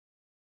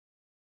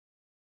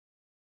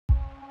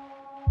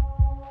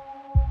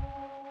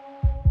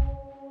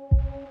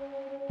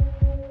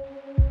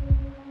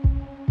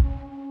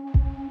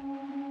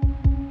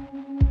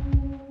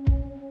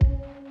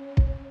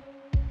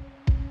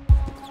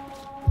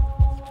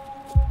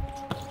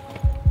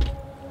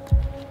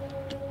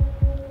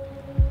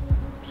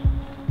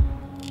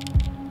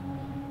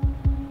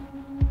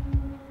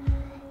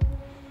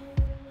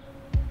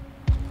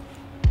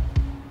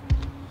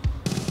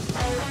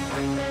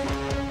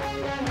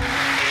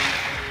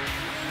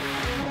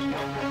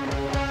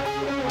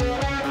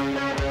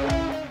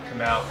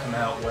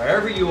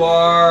you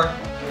are.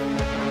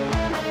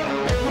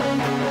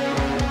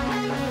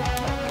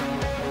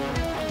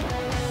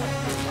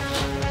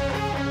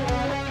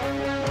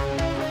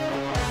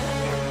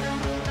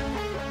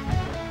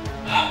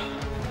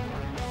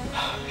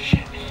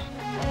 Shit.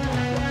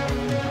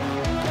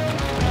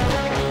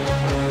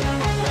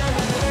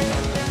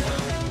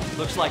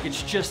 Looks like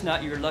it's just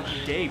not your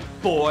lucky day,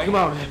 boy. Come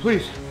on, man,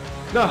 please.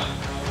 No,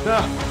 no,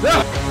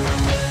 no!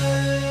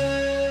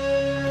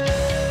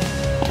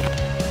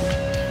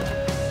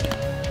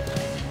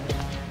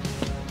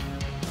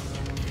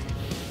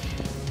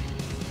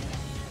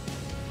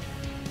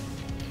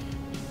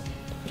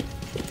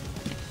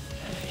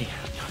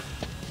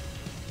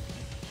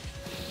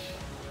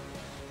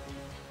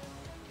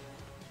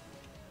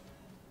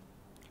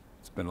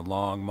 It's been a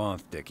long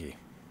month, Dickie.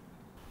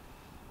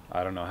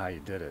 I don't know how you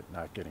did it,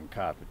 not getting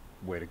caught, but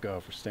way to go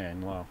for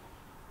staying low.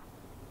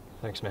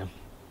 Thanks, man.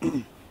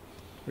 Where'd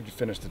you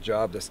finish the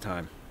job this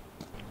time?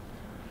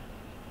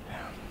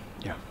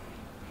 Yeah.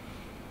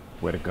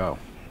 Way to go.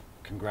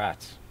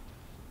 Congrats.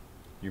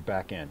 You're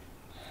back in.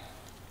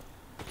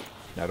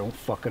 Now don't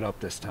fuck it up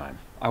this time.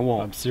 I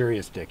won't. I'm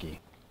serious, Dickie.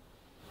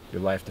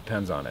 Your life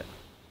depends on it.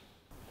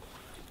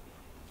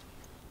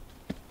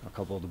 A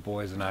couple of the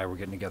boys and I were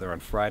getting together on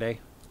Friday.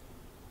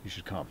 You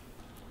should come.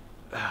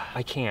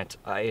 I can't.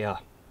 I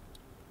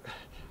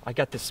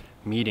got this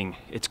meeting.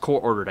 It's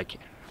court-ordered.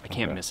 I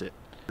can't miss it.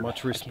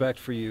 Much respect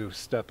for you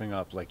stepping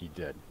up like you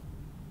did.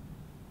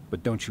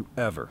 But don't you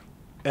ever,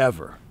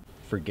 ever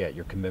forget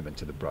your commitment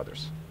to the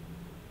brothers.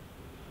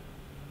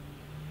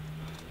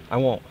 I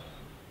won't.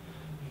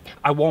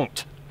 I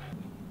won't.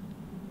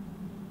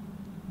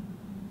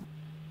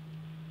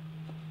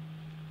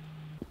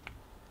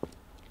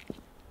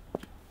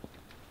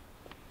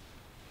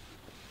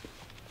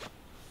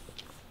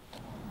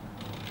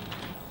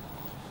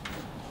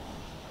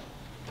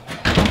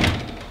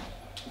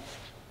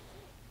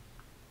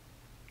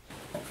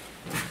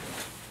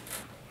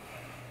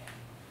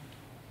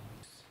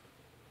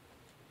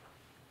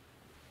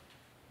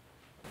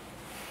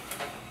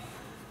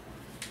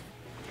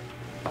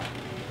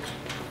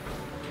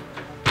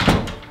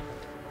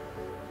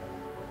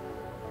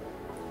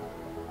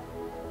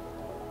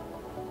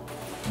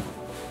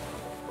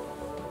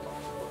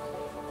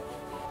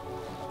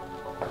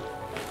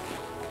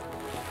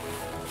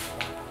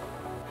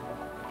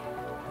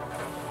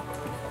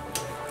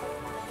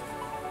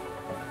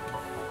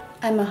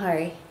 I'm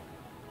Mahari.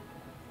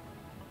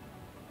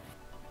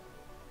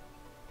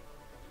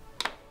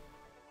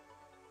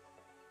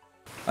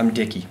 I'm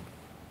Dickie.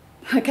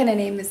 What kind of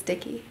name is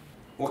Dickie?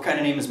 What kind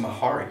of name is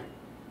Mahari?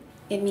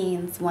 It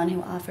means one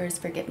who offers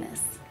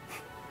forgiveness.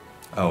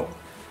 Oh.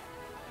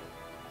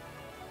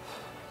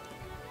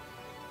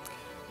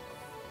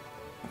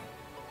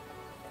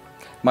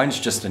 Mine's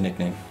just a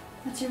nickname.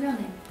 What's your real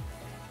name?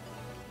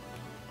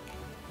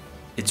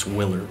 It's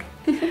Willard.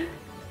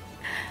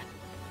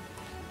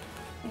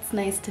 It's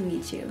nice to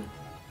meet you,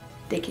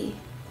 Dickie.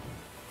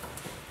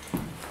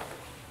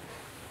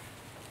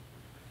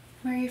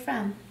 Where are you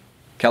from?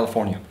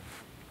 California.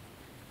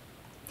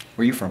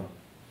 Where are you from?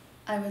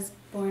 I was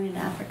born in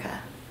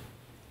Africa.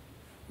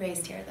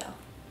 Raised here, though.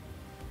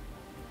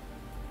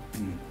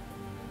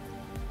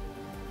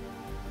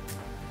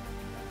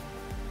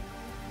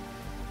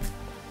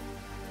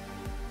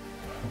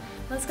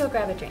 Let's go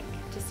grab a drink,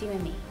 just you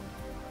and me.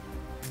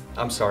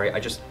 I'm sorry, I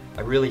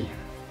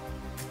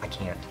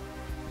can't.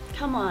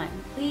 Come on,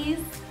 please.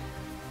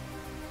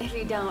 If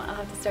you don't, I'll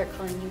have to start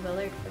calling you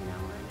Willard from now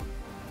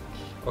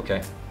on.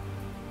 Okay.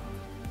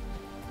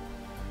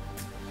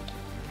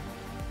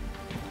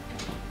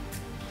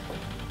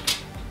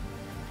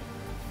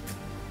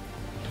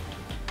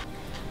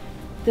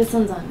 This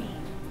one's on me.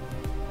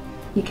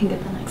 You can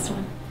get the next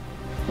one.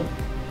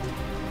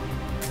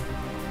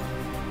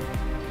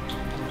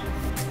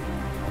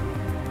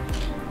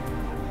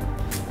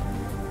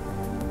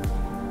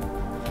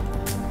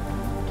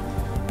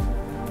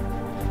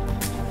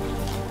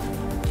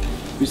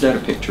 Who's that a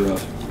picture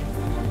of?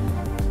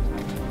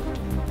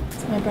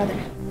 It's my brother.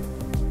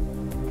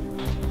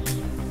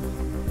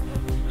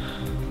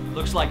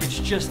 Looks like it's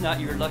just not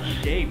your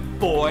lucky day,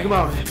 boy. Come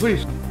on, man,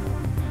 please.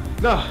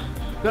 No,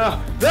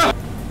 no, no!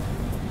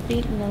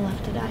 Beaten and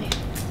left to die.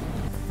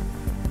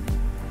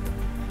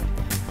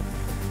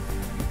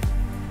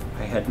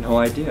 I had no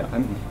idea.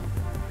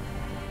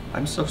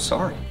 I'm so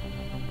sorry.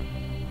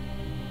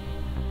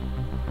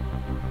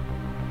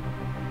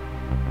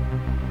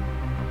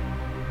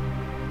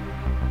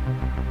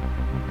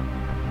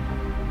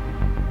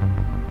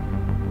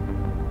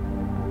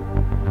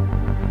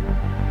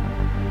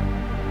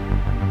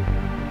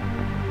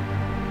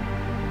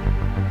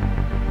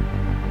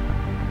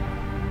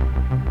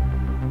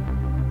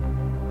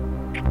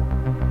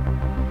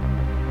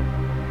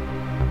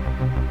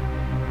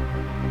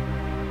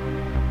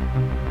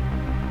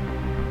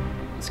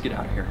 Let's get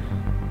out of here.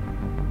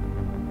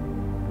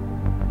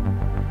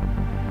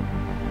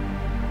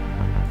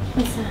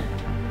 What's that?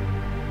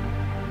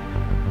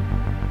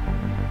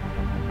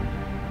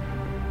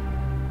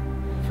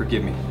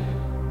 Forgive me.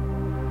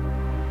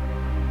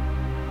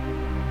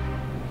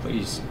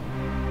 Please.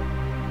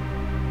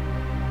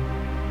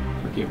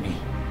 Forgive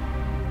me.